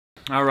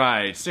All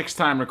right, 6th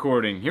time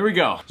recording. Here we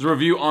go. It's a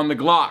review on the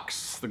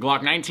Glocks, the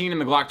Glock 19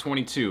 and the Glock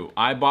 22.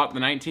 I bought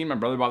the 19, my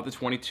brother bought the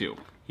 22.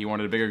 He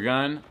wanted a bigger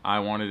gun, I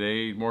wanted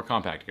a more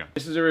compact gun.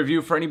 This is a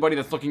review for anybody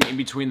that's looking in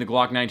between the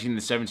Glock 19, the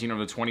 17, or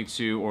the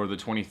 22, or the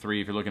 23,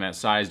 if you're looking at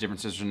size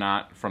differences or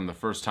not, from the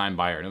first time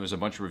buyer. I know there's a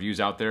bunch of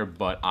reviews out there,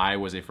 but I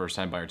was a first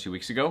time buyer 2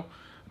 weeks ago.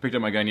 I picked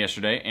up my gun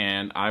yesterday,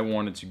 and I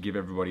wanted to give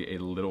everybody a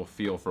little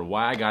feel for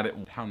why I got it,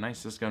 how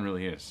nice this gun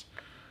really is.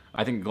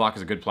 I think Glock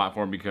is a good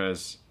platform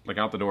because, like,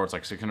 out the door, it's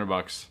like 600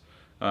 bucks.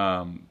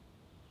 God,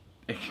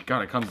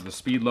 it comes with a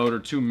speed loader,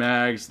 2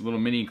 mags, a little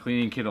mini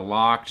cleaning kit, a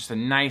lock, just a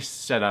nice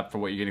setup for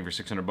what you're getting for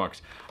 600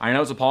 bucks. I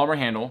know it's a polymer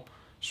handle,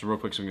 just real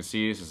quick so we can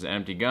see, this is an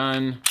empty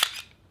gun.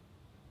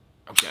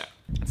 Okay,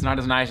 it's not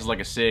as nice as like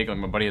a SIG, like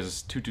my buddy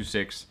has a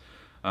 226.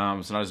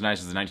 It's not as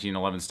nice as the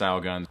 1911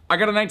 style gun. I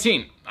got a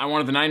 19, I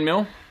wanted the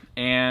 9mm,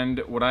 and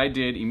what I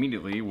did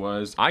immediately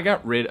was I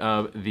got rid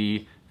of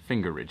the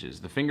finger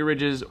ridges. The finger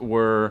ridges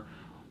were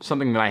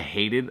something that I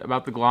hated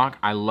about the Glock.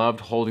 I loved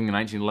holding the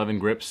 1911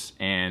 grips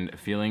and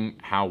feeling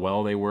how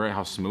well they were,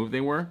 how smooth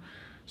they were.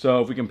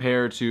 So if we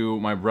compare to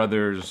my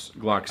brother's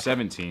Glock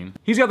 17,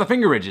 he's got the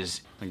finger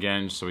ridges.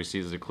 Again, so he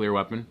sees it's a clear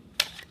weapon.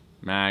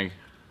 Mag.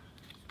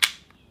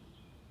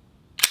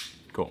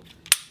 Cool.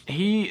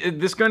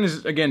 This gun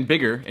is, again,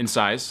 bigger in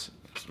size.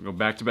 So we'll go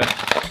back to back.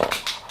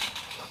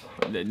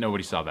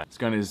 Nobody saw that. This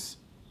gun is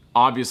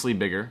obviously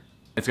bigger.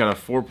 It's got a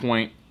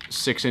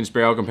 4.6-inch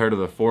barrel compared to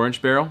the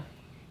 4-inch barrel.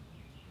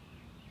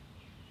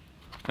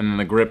 And then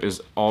the grip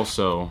is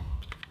also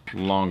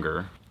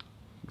longer.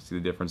 You can see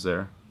the difference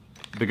there.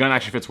 The gun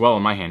actually fits well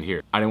in my hand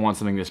here. I didn't want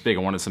something this big, I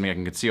wanted something I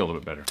can conceal a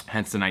little bit better.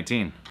 Hence the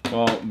 19.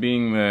 Well,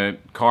 being the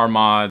car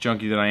mod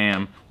junkie that I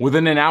am,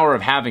 within an hour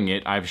of having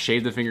it, I've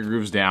shaved the finger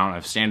grooves down,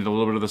 I've sanded a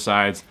little bit of the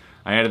sides,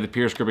 I added the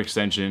Pierce grip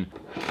extension.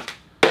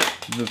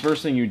 The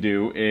first thing you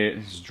do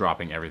is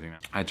dropping everything.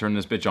 I turn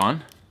this bitch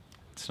on.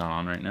 It's not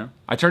on right now.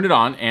 I turned it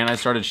on and I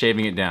started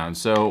shaving it down.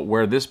 So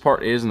where this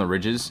part is in the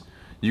ridges,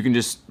 you can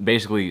just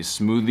basically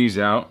smooth these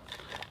out,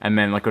 and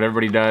then like what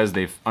everybody does,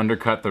 they've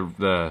undercut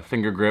the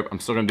finger grip. I'm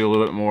still gonna do a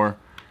little bit more,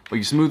 but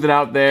you smooth it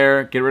out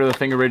there, get rid of the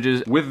finger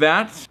ridges. With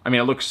that, I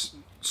mean, it looks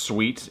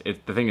sweet.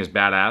 The thing is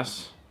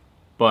badass,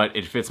 but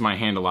it fits my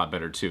hand a lot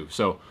better too.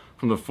 So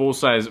from the full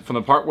size, from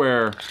the part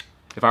where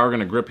if I were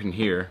gonna grip in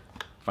here,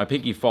 my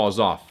pinky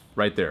falls off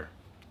right there.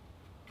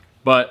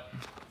 But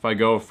if I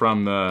go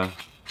from the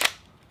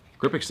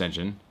grip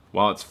extension,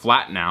 while it's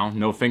flat now,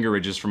 no finger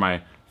ridges for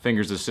my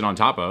fingers to sit on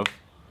top of,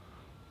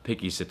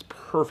 pinky sits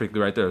perfectly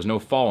right there. There's no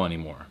fall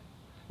anymore.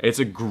 It's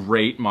a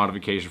great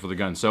modification for the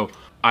gun. So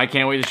I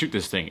can't wait to shoot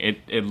this thing.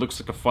 It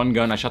looks like a fun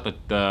gun. I shot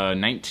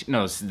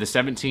the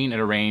 17 at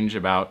a range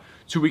about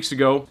 2 weeks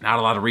ago. Not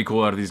a lot of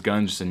recoil out of these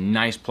guns, just a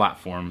nice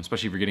platform,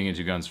 especially if you're getting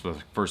into guns for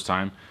the first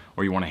time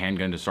or you want a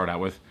handgun to start out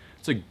with.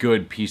 It's a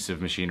good piece of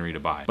machinery to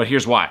buy. But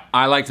here's why.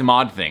 I like to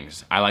mod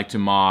things. I like to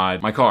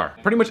mod my car.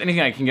 Pretty much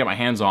anything I can get my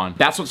hands on.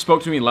 That's what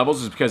spoke to me in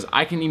Levels, is because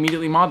I can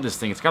immediately mod this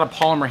thing. It's got a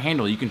polymer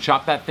handle. You can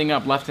chop that thing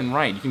up left and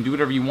right. You can do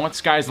whatever you want.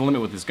 Sky's the limit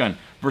with this gun.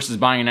 Versus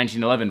buying a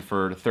 1911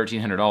 for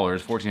 $1,300,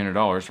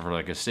 $1,400 for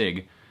like a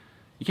SIG.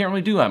 You can't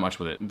really do that much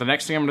with it. The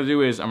next thing I'm gonna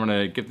do is I'm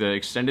gonna get the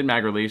extended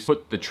mag release,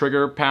 put the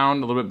trigger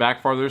pound a little bit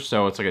back farther,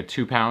 so it's like a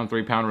 2-pound,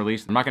 3-pound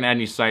release. I'm not gonna add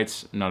any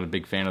sights, I'm not a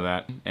big fan of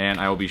that. And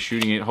I will be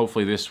shooting it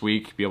hopefully this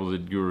week, be able to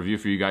do a review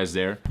for you guys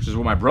there, which is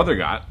what my brother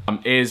got.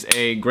 Is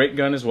a great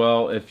gun as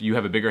well if you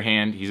have a bigger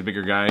hand, he's a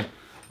bigger guy.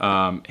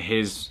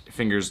 His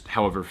fingers,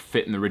 however,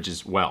 fit in the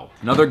ridges well.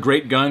 Another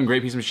great gun,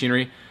 great piece of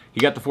machinery. He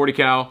got the 40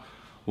 cal.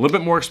 A little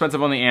bit more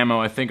expensive on the ammo.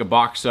 I think a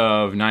box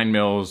of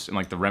 9mm in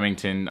like the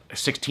Remington,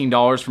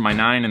 $16 for my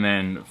 9, and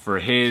then for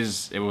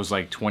his, it was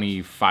like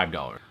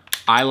 $25.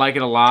 I like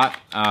it a lot.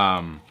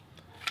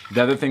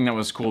 The other thing that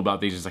was cool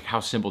about these is like how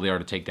simple they are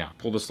to take down.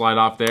 Pull the slide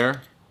off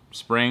there,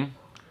 spring,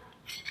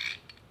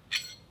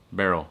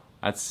 barrel.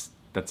 That's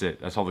it.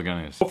 That's all the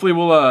gun is. Hopefully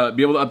we'll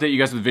be able to update you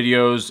guys with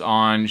videos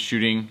on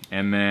shooting,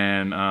 and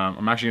then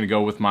I'm actually gonna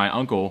go with my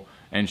uncle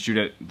and shoot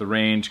at the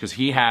range because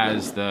he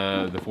has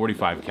the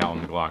 45 cal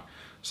in the Glock.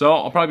 So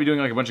I'll probably be doing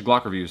like a bunch of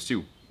Glock reviews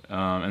too.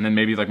 And then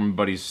maybe like my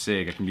buddy's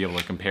SIG, I can be able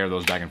to compare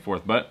those back and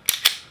forth. But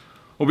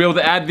we'll be able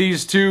to add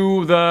these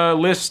to the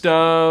list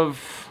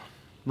of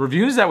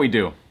reviews that we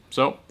do.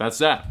 So that's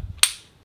that.